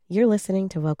You're listening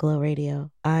to Vocalo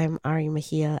Radio. I'm Ari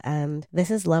Mejia, and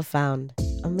this is Love Found,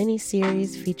 a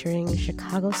mini-series featuring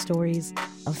Chicago stories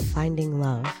of finding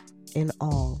love in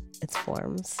all its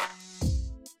forms.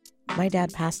 My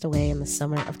dad passed away in the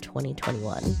summer of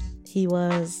 2021. He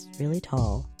was really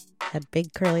tall, had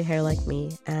big curly hair like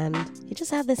me, and he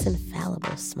just had this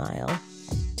infallible smile,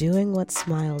 doing what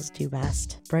smiles do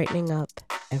best, brightening up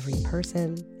every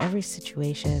person, every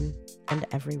situation, and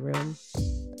every room.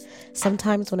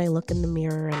 Sometimes when I look in the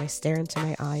mirror and I stare into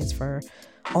my eyes for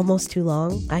almost too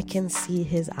long, I can see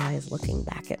his eyes looking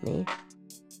back at me.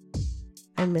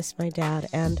 I miss my dad,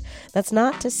 and that's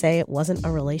not to say it wasn't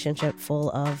a relationship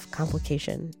full of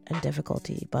complication and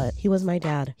difficulty, but he was my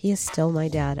dad. He is still my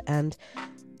dad, and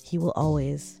he will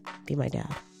always be my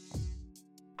dad.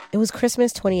 It was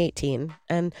Christmas 2018,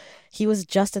 and he was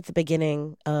just at the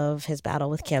beginning of his battle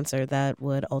with cancer that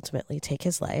would ultimately take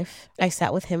his life. I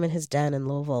sat with him in his den in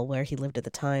Louisville, where he lived at the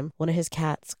time. One of his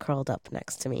cats curled up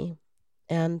next to me,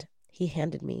 and he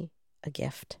handed me a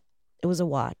gift. It was a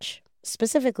watch.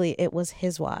 Specifically, it was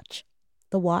his watch,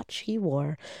 the watch he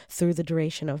wore through the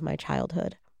duration of my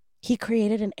childhood. He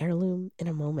created an heirloom in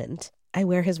a moment. I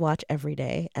wear his watch every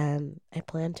day, and I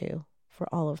plan to for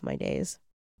all of my days.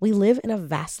 We live in a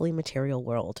vastly material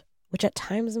world, which at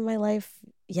times in my life,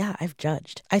 I've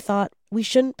judged. I thought we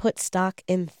shouldn't put stock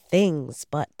in things,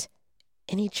 but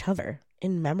in each other,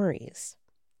 in memories,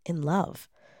 in love.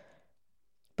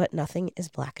 But nothing is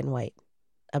black and white.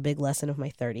 A big lesson of my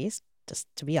 30s, just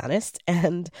to be honest.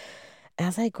 And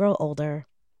as I grow older,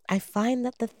 I find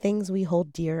that the things we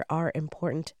hold dear are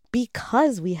important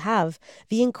because we have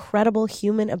the incredible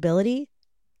human ability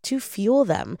to fuel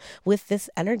them with this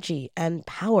energy and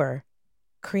power,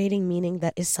 creating meaning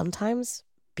that is sometimes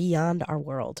beyond our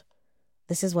world.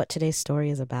 This is what today's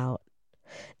story is about.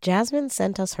 Jasmine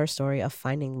sent us her story of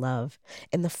finding love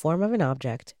in the form of an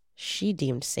object she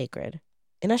deemed sacred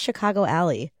in a Chicago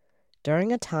alley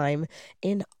during a time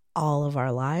in all of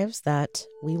our lives that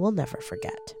we will never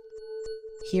forget.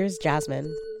 Here's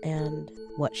Jasmine and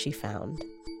what she found.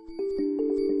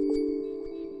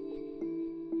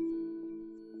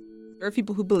 There are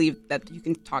people who believe that you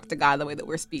can talk to God the way that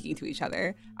we're speaking to each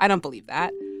other. I don't believe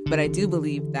that, but I do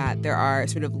believe that there are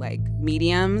sort of like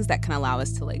mediums that can allow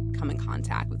us to like come in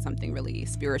contact with something really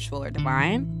spiritual or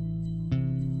divine.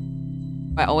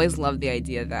 I always love the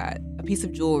idea that a piece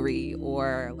of jewelry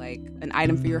or like an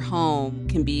item for your home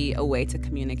can be a way to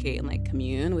communicate and like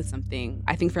commune with something.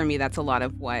 I think for me, that's a lot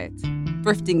of what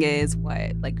thrifting is,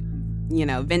 what like,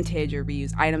 vintage or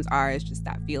reused items are, is just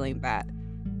that feeling that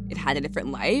it had a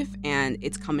different life and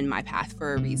it's come in my path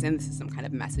for a reason. This is some kind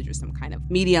of message or some kind of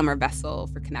medium or vessel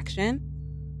for connection.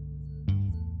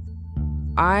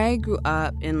 I grew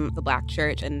up in the Black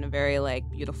church in a very like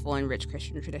beautiful and rich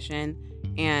Christian tradition.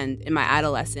 And in my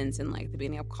adolescence and like the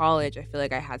beginning of college, I feel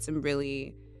like I had some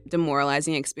really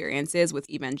demoralizing experiences with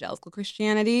evangelical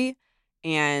Christianity.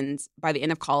 And by the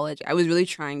end of college, I was really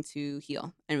trying to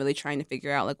heal and really trying to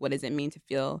figure out like what does it mean to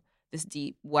feel this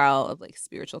deep well of like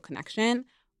spiritual connection,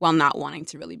 while not wanting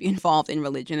to really be involved in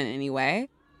religion in any way.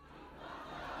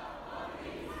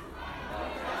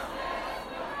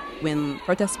 When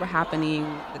protests were happening,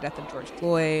 the death of George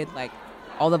Floyd, like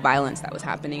all the violence that was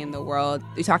happening in the world,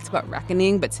 we talked about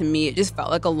reckoning, but to me, it just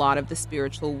felt like a lot of the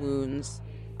spiritual wounds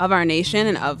of our nation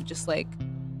and of just like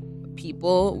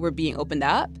people were being opened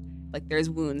up. Like there's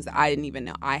wounds that I didn't even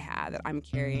know I had that I'm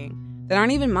carrying that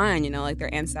aren't even mine, like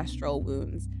they're ancestral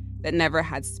wounds that never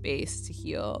had space to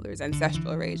heal. There's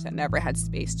ancestral rage that never had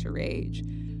space to rage.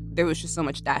 There was just so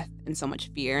much death and so much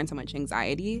fear and so much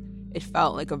anxiety. It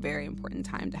felt like a very important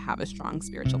time to have a strong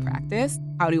spiritual practice.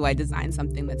 How do I design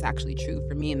something that's actually true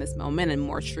for me in this moment and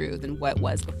more true than what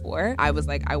was before? I was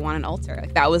like, I want an altar.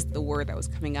 Like that was the word that was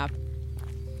coming up.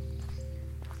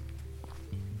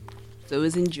 So it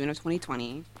was in June of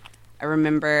 2020. I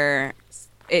remember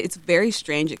it's very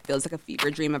strange. It feels like a fever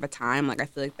dream of a time. Like I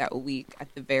feel like that week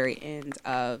at the very end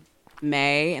of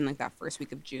May and like that first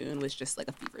week of June was just like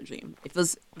a fever dream. It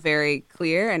feels very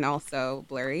clear and also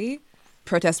blurry.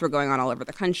 Protests were going on all over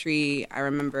the country. I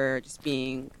remember just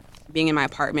being in my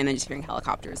apartment and just hearing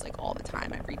helicopters like all the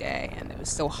time, every day. And it was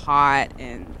so hot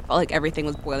and felt like everything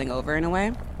was boiling over in a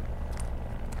way.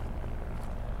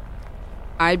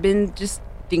 I'd been just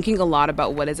thinking a lot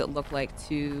about what does it look like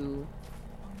to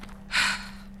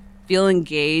feel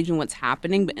engaged in what's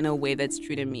happening, but in a way that's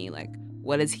true to me. Like,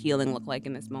 what does healing look like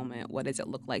in this moment? What does it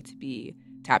look like to be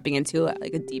tapping into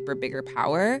like a deeper, bigger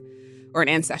power or an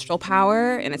ancestral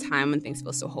power in a time when things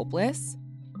feel so hopeless?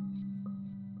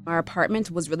 Our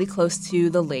apartment was really close to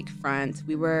the lakefront.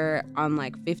 We were on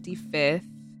like 55th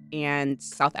and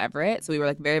South Everett. So we were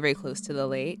like very, very close to the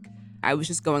lake. I was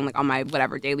just going like on my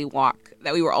whatever daily walk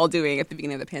that we were all doing at the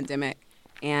beginning of the pandemic.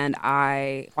 And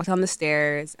I walked down the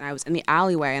stairs and I was in the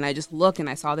alleyway and I just looked and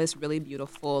I saw this really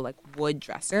beautiful like wood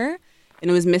dresser. And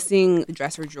it was missing the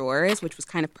dresser drawers, which was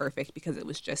kind of perfect because it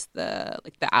was just the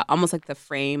almost like the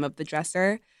frame of the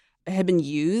dresser. It had been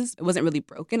used. It wasn't really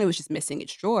broken. It was just missing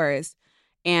its drawers.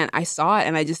 And I saw it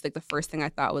and I just like the first thing I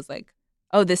thought was like,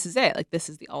 oh, this is it. Like, this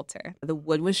is the altar. The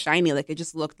wood was shiny. Like, it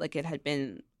just looked like it had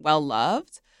been well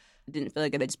loved. It didn't feel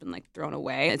like it had just been like thrown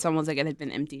away. It's almost like it had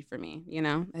been emptied for me, you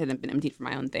know? It hadn't been emptied for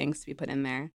my own things to be put in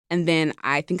there. And then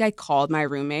I think I called my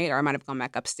roommate, or I might have gone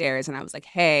back upstairs, and I was like,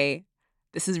 hey,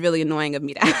 this is really annoying of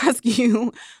me to ask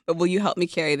you, but will you help me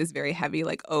carry this very heavy,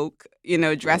 like, oak, you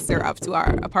know, dresser up to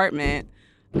our apartment?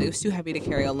 It was too heavy to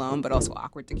carry alone, but also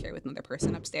awkward to carry with another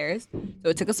person upstairs.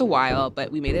 So it took us a while,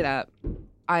 but we made it up.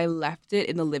 I left it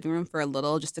in the living room for a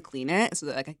little just to clean it so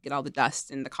that I could get all the dust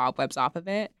and the cobwebs off of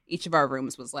it. Each of our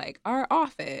rooms was like our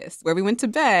office, where we went to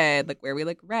bed, like where we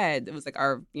like read. It was like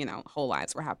our, you know, whole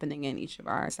lives were happening in each of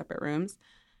our separate rooms.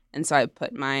 And so I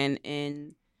put mine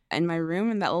in my room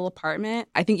in that little apartment.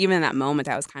 I think even in that moment,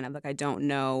 I was kind of like, I don't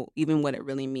know even what it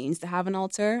really means to have an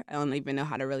altar. I don't even know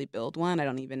how to really build one. I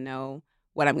don't even know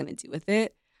what I'm going to do with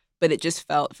it. But it just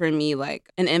felt for me like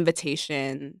an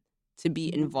invitation to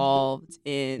be involved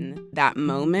in that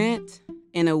moment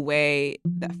in a way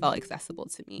that felt accessible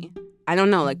to me. I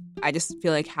don't know, like, I just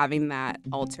feel like having that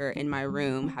altar in my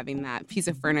room, having that piece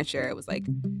of furniture, it was like,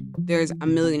 there's a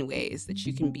million ways that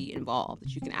you can be involved,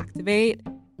 that you can activate,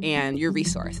 and your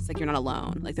resource. It's like you're not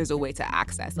alone. Like, there's a way to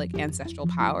access, like, ancestral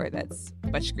power that's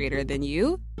much greater than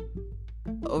you.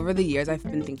 Over the years, I've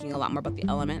been thinking a lot more about the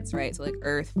elements, right? So like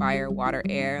earth, fire, water,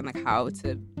 air, and like how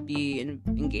to be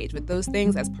engaged with those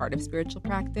things as part of spiritual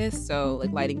practice. So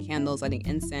like lighting candles, lighting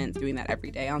incense, doing that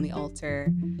every day on the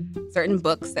altar. Certain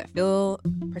books that feel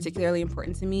particularly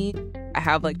important to me. I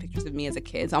have like pictures of me as a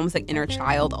kid. It's almost like inner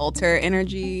child altar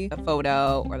energy. A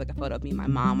photo or like a photo of me and my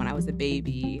mom when I was a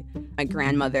baby. My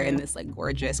grandmother in this like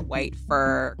gorgeous white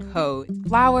fur coat.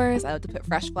 Flowers. I like to put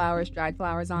fresh flowers, dried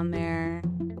flowers on there.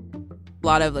 A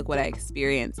lot of like what I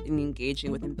experience in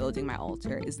engaging with and building my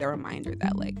altar is the reminder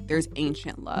that like there's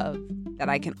ancient love that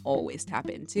I can always tap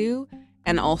into,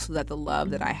 and also that the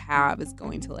love that I have is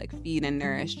going to like feed and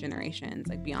nourish generations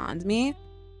like beyond me.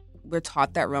 We're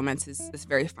taught that romance is this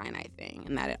very finite thing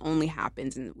and that it only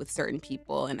happens with certain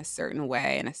people in a certain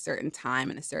way, in a certain time,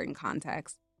 in a certain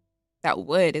context. That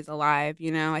wood is alive,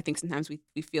 you know? I think sometimes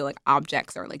we feel like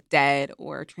objects are like dead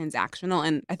or transactional.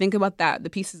 And I think about that, the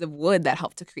pieces of wood that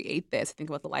helped to create this. I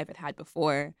think about the life it had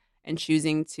before and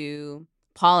choosing to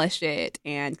polish it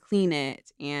and clean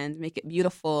it and make it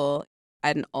beautiful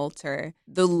at an altar.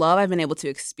 The love I've been able to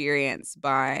experience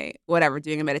by whatever,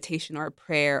 doing a meditation or a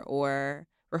prayer or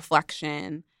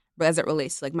reflection, but as it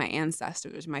relates to like my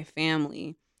ancestors, my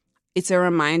family, it's a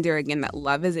reminder again that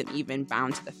love isn't even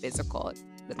bound to the physical. It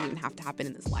doesn't even have to happen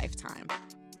in this lifetime.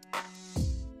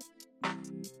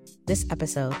 This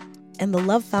episode and the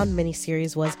Love Found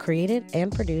miniseries was created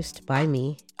and produced by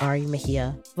me, Ari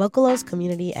Mejia, Vocalo's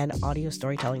community and audio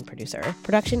storytelling producer.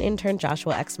 Production intern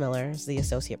Joshua X. Miller is the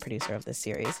associate producer of this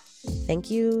series. Thank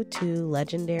you to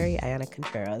legendary Ayana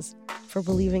Contreras for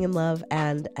believing in love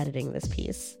and editing this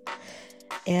piece.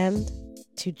 And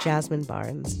to Jasmine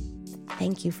Barnes,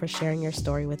 thank you for sharing your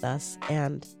story with us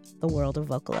and the world of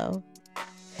Vocalo.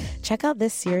 Check out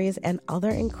this series and other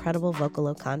incredible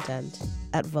Vocalo content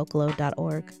at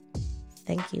vocalo.org.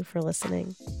 Thank you for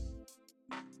listening.